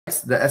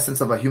the essence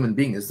of a human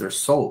being is their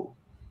soul.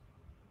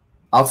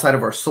 Outside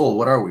of our soul,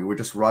 what are we? We're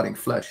just rotting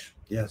flesh.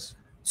 Yes.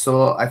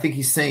 So I think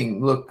he's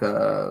saying, look,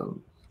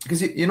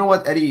 because you know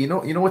what, Eddie, you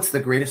know what's the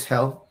greatest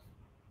hell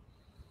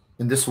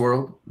in this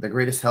world? The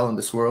greatest hell in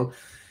this world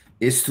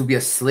is to be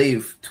a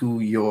slave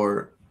to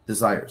your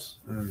desires.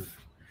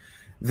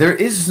 There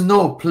is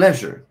no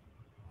pleasure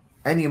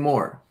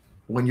anymore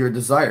when your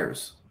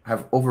desires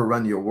have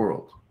overrun your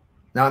world.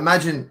 Now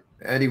imagine,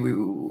 Eddie,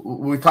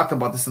 we talked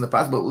about this in the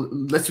past, but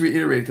let's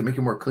reiterate it to make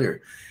it more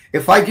clear.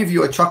 If I give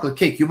you a chocolate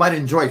cake, you might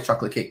enjoy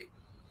chocolate cake.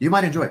 You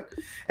might enjoy it.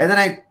 And then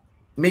I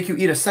make you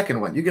eat a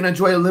second one. You're going to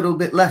enjoy a little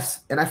bit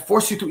less. And I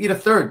force you to eat a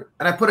third.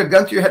 And I put a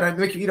gun to your head and I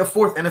make you eat a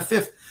fourth and a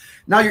fifth.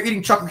 Now you're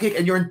eating chocolate cake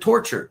and you're in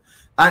torture.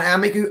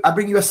 And I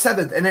bring you a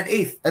seventh and an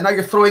eighth. And now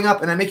you're throwing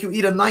up and I make you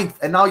eat a ninth.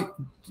 And now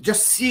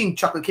just seeing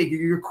chocolate cake,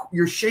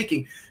 you're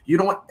shaking. You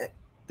don't want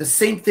the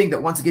same thing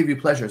that once gave you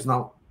pleasure is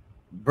now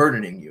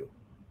burdening you.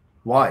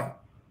 Why?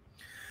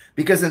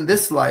 Because in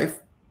this life,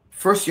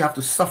 first you have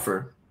to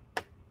suffer.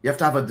 You have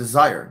to have a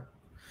desire.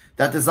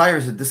 That desire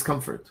is a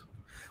discomfort.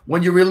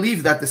 When you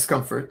relieve that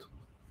discomfort,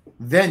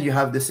 then you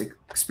have this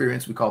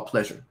experience we call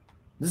pleasure.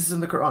 This is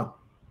in the Quran.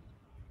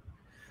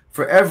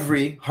 For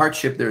every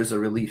hardship, there is a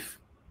relief.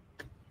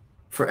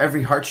 For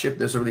every hardship,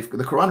 there's a relief.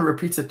 The Quran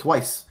repeats it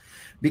twice.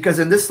 Because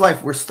in this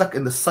life, we're stuck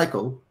in the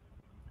cycle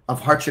of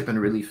hardship and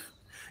relief.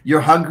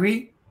 You're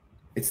hungry,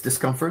 it's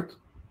discomfort.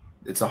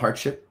 It's a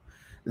hardship.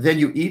 Then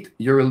you eat,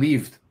 you're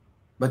relieved.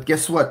 But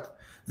guess what?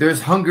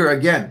 There's hunger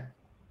again.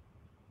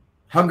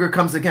 Hunger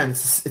comes again.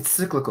 It's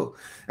cyclical.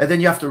 And then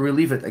you have to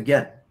relieve it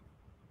again.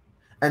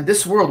 And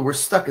this world, we're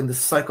stuck in this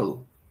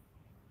cycle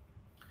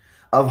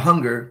of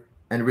hunger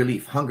and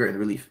relief. Hunger and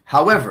relief.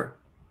 However,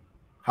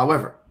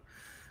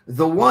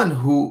 the one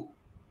who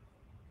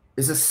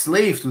is a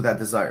slave to that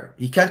desire,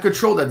 he can't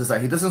control that desire.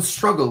 He doesn't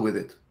struggle with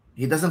it.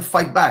 He doesn't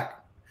fight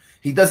back.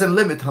 He doesn't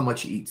limit how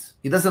much he eats.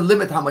 He doesn't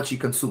limit how much he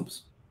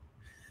consumes.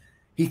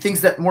 He thinks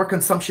that more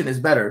consumption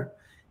is better.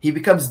 He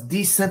becomes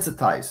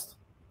desensitized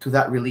to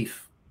that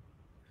relief.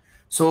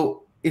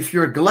 So if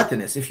you're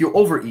gluttonous, if you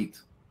overeat,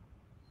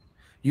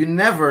 you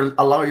never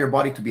allow your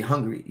body to be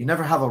hungry. You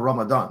never have a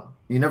Ramadan.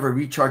 You never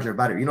recharge your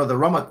battery. You know, the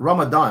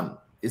Ramadan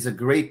is a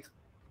great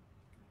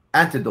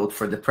antidote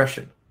for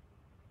depression.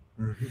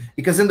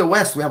 Because in the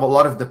West, we have a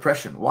lot of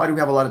depression. Why do we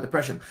have a lot of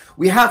depression?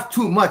 We have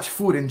too much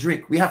food and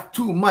drink. We have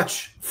too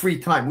much free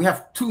time. We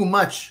have too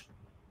much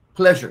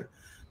pleasure.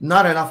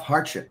 Not enough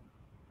hardship.